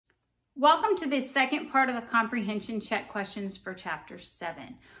Welcome to the second part of the Comprehension Check Questions for Chapter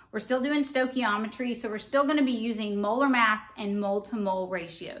 7. We're still doing stoichiometry, so we're still going to be using molar mass and mole-to-mole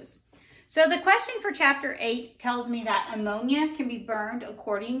ratios. So the question for Chapter 8 tells me that ammonia can be burned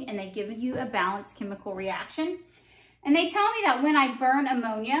and they give you a balanced chemical reaction. And they tell me that when I burn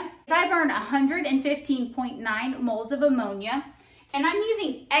ammonia, if I burn 115.9 moles of ammonia, and I'm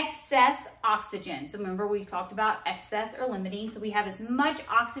using excess oxygen. So remember, we've talked about excess or limiting. So we have as much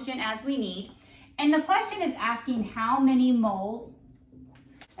oxygen as we need. And the question is asking how many moles,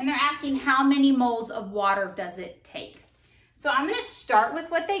 and they're asking how many moles of water does it take. So I'm going to start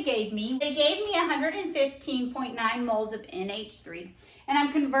with what they gave me. They gave me 115.9 moles of NH3, and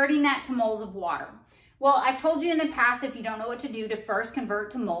I'm converting that to moles of water. Well, I've told you in the past, if you don't know what to do, to first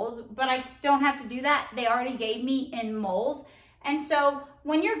convert to moles, but I don't have to do that. They already gave me in moles. And so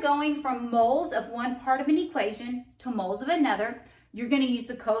when you're going from moles of one part of an equation to moles of another, you're going to use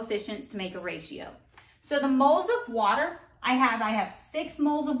the coefficients to make a ratio. So the moles of water, I have 6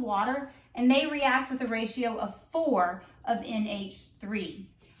 moles of water, and they react with a ratio of 4 of NH3.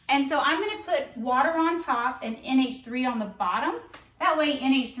 And so I'm going to put water on top and NH3 on the bottom. That way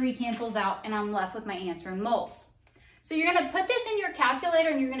NH3 cancels out and I'm left with my answer in moles. So you're going to put this in your calculator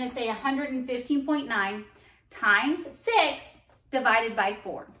and you're going to say 115.9 times 6 divided by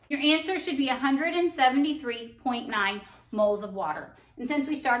 4. Your answer should be 173.9 moles of water. And since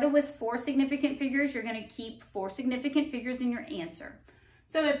we started with 4 significant figures, you're going to keep 4 significant figures in your answer.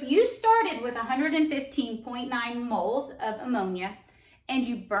 So if you started with 115.9 moles of ammonia and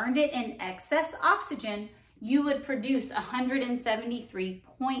you burned it in excess oxygen, you would produce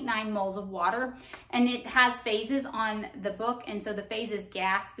 173.9 moles of water. And it has phases on the book, and so the phase is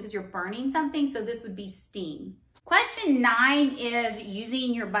gas because you're burning something, so this would be steam. Question 9 is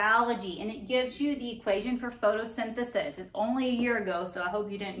using your biology, and it gives you the equation for photosynthesis. It's only a year ago, so I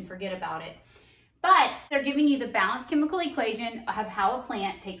hope you didn't forget about it. But they're giving you the balanced chemical equation of how a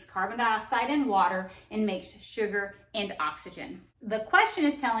plant takes carbon dioxide and water and makes sugar and oxygen. The question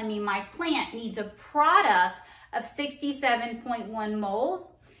is telling me my plant needs a product of 67.1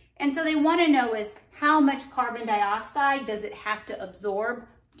 moles. And so they want to know is how much carbon dioxide does it have to absorb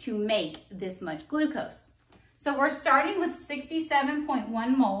to make this much glucose? So we're starting with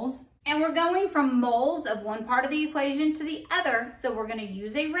 67.1 moles, and we're going from moles of one part of the equation to the other. So we're going to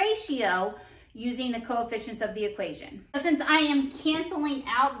use a ratio using the coefficients of the equation. Since I am canceling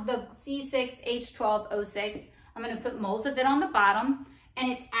out the C6H12O6, I'm going to put moles of it on the bottom,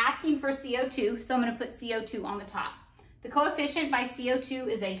 and it's asking for CO2, so I'm going to put CO2 on the top. The coefficient by CO2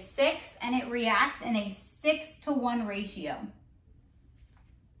 is a 6, and it reacts in a 6-to-1 ratio.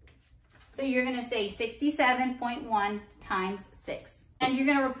 So you're going to say 67.1 times 6. And you're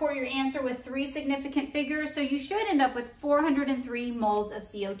going to report your answer with 3 significant figures. So you should end up with 403 moles of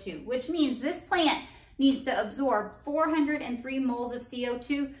CO2, which means this plant needs to absorb 403 moles of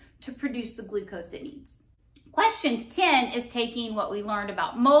CO2 to produce the glucose it needs. Question 10 is taking what we learned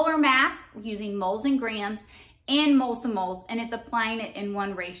about molar mass using moles and grams and moles to moles, and it's applying it in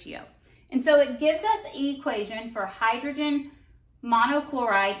one ratio. And so it gives us an equation for hydrogen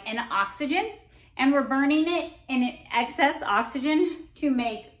monochloride and oxygen, and we're burning it in excess oxygen to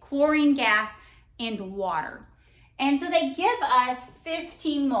make chlorine gas and water. And so they give us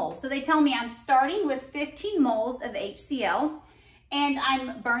 15 moles. So they tell me I'm starting with 15 moles of HCl, and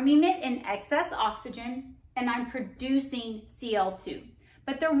I'm burning it in excess oxygen, and I'm producing Cl2.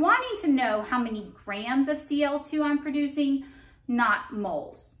 But they're wanting to know how many grams of Cl2 I'm producing, not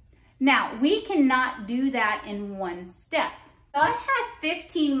moles. Now, we cannot do that in one step. So I have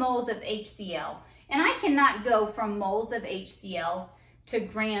 15 moles of HCl, and I cannot go from moles of HCl to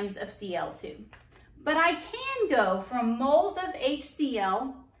grams of Cl2. But I can go from moles of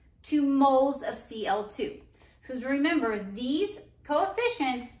HCl to moles of Cl2. So remember, these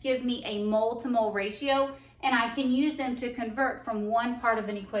coefficients give me a mole-to-mole ratio, and I can use them to convert from one part of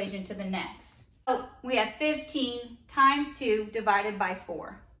an equation to the next. So we have 15 times 2 divided by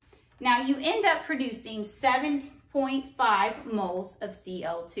 4. Now you end up producing 7.5 moles of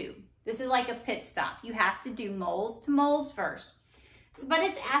Cl2. This is like a pit stop. You have to do moles to moles first. But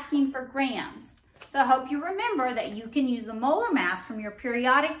it's asking for grams. So I hope you remember that you can use the molar mass from your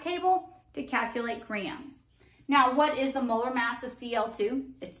periodic table to calculate grams. Now, what is the molar mass of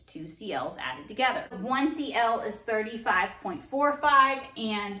Cl2? It's 2 Cl's added together. 1 Cl is 35.45,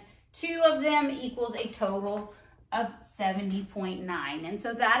 and 2 of them equals a total of 70.9. And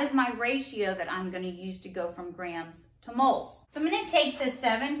so that is my ratio that I'm going to use to go from grams to moles. So I'm going to take the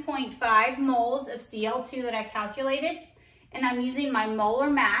 7.5 moles of Cl2 that I calculated, and I'm using my molar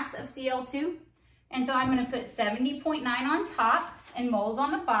mass of Cl2. And so I'm going to put 70.9 on top, and moles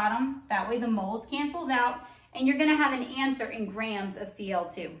on the bottom. That way the moles cancels out, and you're gonna have an answer in grams of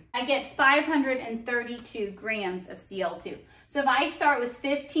Cl2. I get 532 grams of Cl2. So if I start with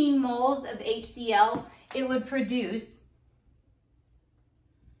 15 moles of HCl, it would produce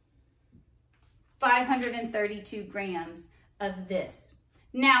 532 grams of this.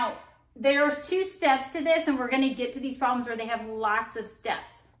 Now, there's 2 steps to this, and we're gonna get to these problems where they have lots of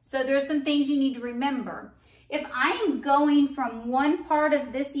steps. So there's some things you need to remember. If I'm going from one part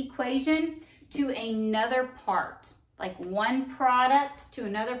of this equation to another part, like one product to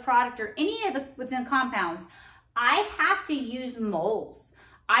another product or any of the within compounds, I have to use moles.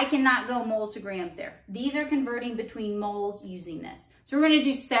 I cannot go moles to grams there. These are converting between moles using this. So we're gonna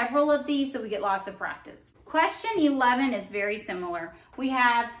do several of these so we get lots of practice. Question 11 is very similar. We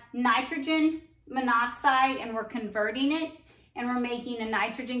have nitrogen monoxide and we're converting it and we're making a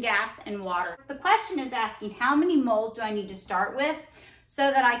nitrogen gas and water. The question is asking how many moles do I need to start with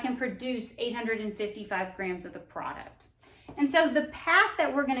so that I can produce 855 grams of the product. And so the path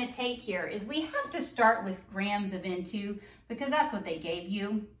that we're gonna take here is we have to start with grams of N2 because that's what they gave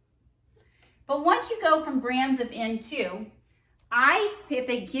you. But once you go from grams of N2, if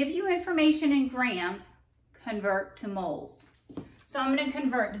they give you information in grams, convert to moles. So I'm gonna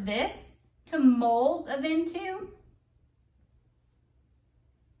convert this to moles of N2.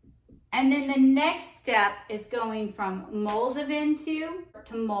 And then the next step is going from moles of N2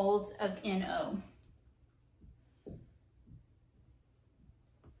 to moles of NO.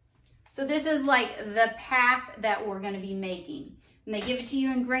 So this is like the path that we're going to be making. When they give it to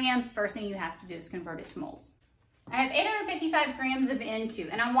you in grams, first thing you have to do is convert it to moles. I have 855 grams of N2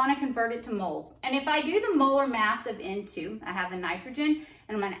 and I want to convert it to moles. And if I do the molar mass of N2, I have a nitrogen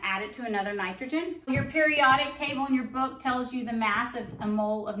and I'm going to add it to another nitrogen. Your periodic table in your book tells you the mass of a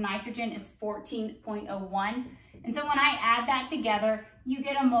mole of nitrogen is 14.01. And so when I add that together, you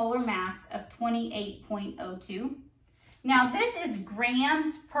get a molar mass of 28.02. Now this is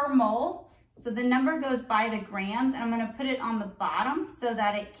grams per mole. So the number goes by the grams and I'm going to put it on the bottom so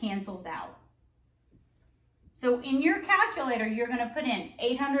that it cancels out. So in your calculator, you're going to put in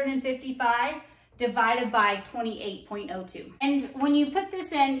 855 divided by 28.02. And when you put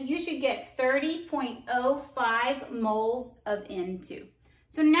this in, you should get 30.05 moles of N2.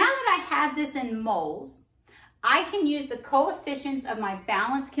 So now that I have this in moles, I can use the coefficients of my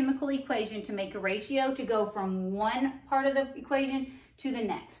balanced chemical equation to make a ratio to go from one part of the equation to the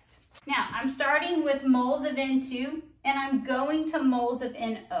next. Now, I'm starting with moles of N2 and I'm going to moles of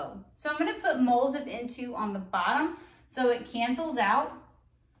NO. So I'm going to put moles of N2 on the bottom so it cancels out.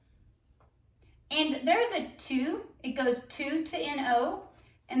 And there's a 2, it goes 2 to NO,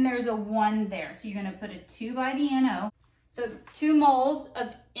 and there's a 1 there. So you're going to put a 2 by the NO. So 2 moles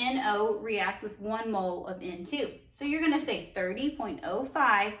of NO react with 1 mole of N2. So you're going to say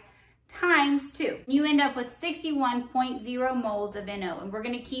 30.05 times 2. You end up with 61.0 moles of NO. And we're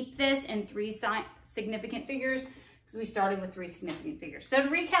going to keep this in 3 significant figures because we started with 3 significant figures. So to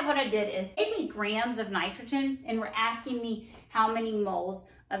recap, what I did is it gave me grams of nitrogen and we're asking me how many moles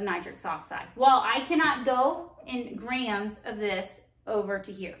of nitrous oxide. Well, I cannot go in grams of this over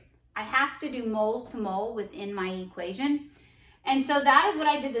to here. I have to do moles to mole within my equation. And so that is what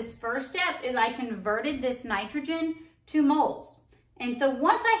I did. This first step is I converted this nitrogen to moles. And so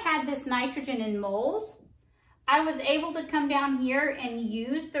once I had this nitrogen in moles, I was able to come down here and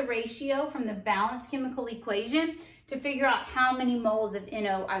use the ratio from the balanced chemical equation to figure out how many moles of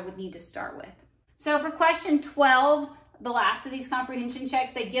NO I would need to start with. So for question 12, the last of these comprehension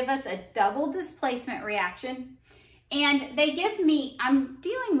checks, they give us a double displacement reaction. And they give me, I'm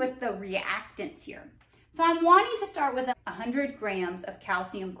dealing with the reactants here. So I'm wanting to start with 100 grams of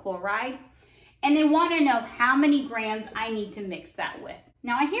calcium chloride. And they want to know how many grams I need to mix that with.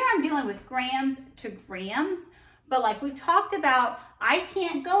 Now here I'm dealing with grams to grams, but like we've talked about, I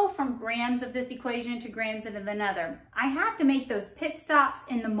can't go from grams of this equation to grams of another. I have to make those pit stops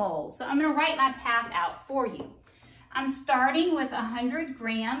in the moles. So I'm going to write my path out for you. I'm starting with 100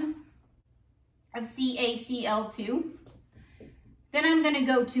 grams of CaCl2. Then I'm going to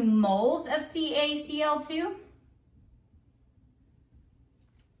go to moles of CaCl2.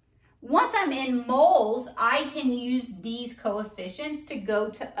 Once I'm in moles, I can use these coefficients to go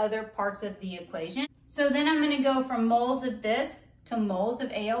to other parts of the equation. So then I'm going to go from moles of this to moles of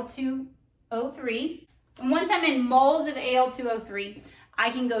Al2O3. And once I'm in moles of Al2O3,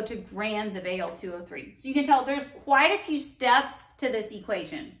 I can go to grams of Al2O3. So you can tell there's quite a few steps to this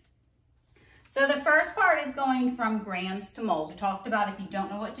equation. So the first part is going from grams to moles. We talked about if you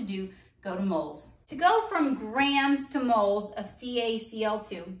don't know what to do, go to moles. To go from grams to moles of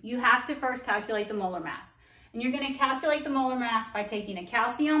CaCl2, you have to first calculate the molar mass. And you're going to calculate the molar mass by taking a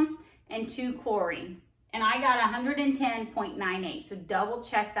calcium and 2 chlorines. And I got 110.98, so double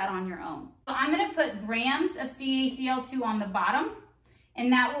check that on your own. So I'm going to put grams of CaCl2 on the bottom,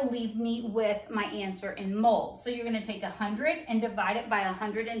 and that will leave me with my answer in moles. So you're going to take 100 and divide it by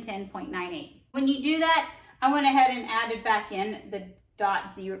 110.98. When you do that, I went ahead and added back in the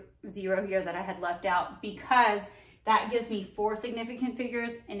 .00 here that I had left out, because that gives me 4 significant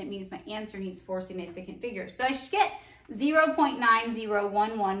figures, and it means my answer needs 4 significant figures. So I should get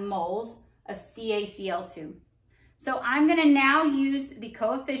 0.9011 moles of CaCl2. So I'm going to now use the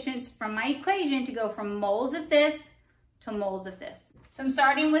coefficients from my equation to go from moles of this to moles of this. So I'm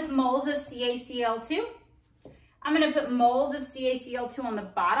starting with moles of CaCl2. I'm going to put moles of CaCl2 on the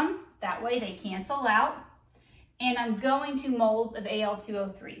bottom. That way they cancel out. And I'm going to moles of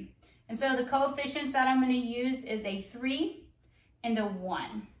Al2O3. And so the coefficients that I'm going to use is a 3 and a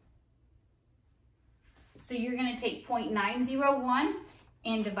 1. So you're going to take 0.901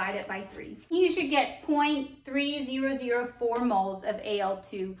 and divide it by 3. You should get 0.3004 moles of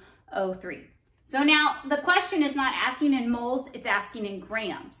Al2O3. So now the question is not asking in moles, it's asking in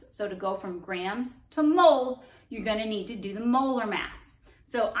grams. So to go from grams to moles, you're going to need to do the molar mass.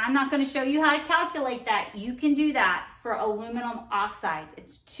 So I'm not going to show you how to calculate that. You can do that for aluminum oxide.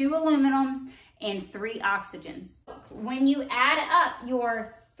 It's 2 aluminums and 3 oxygens. When you add up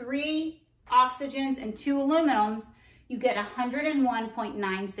your 3 oxygens and 2 aluminums, you get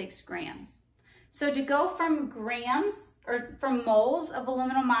 101.96 grams. So to go from grams, or from moles of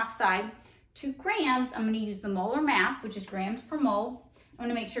aluminum oxide to grams, I'm going to use the molar mass, which is grams per mole. I'm going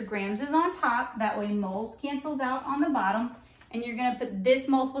to make sure grams is on top. That way moles cancels out on the bottom. And you're going to put this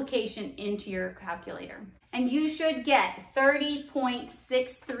multiplication into your calculator. And you should get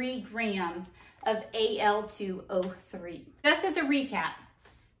 30.63 grams of Al2O3. Just as a recap,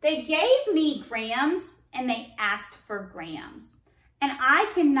 they gave me grams and they asked for grams. And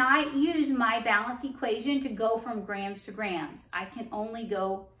I cannot use my balanced equation to go from grams to grams. I can only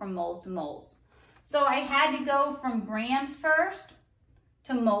go from moles to moles. So I had to go from grams first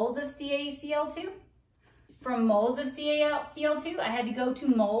to moles of CaCl2. From moles of CaCl2, I had to go to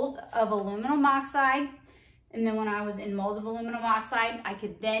moles of aluminum oxide. And then when I was in moles of aluminum oxide, I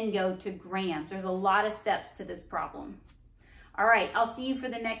could then go to grams. There's a lot of steps to this problem. All right, I'll see you for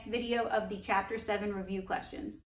the next video of the Chapter 7 review questions.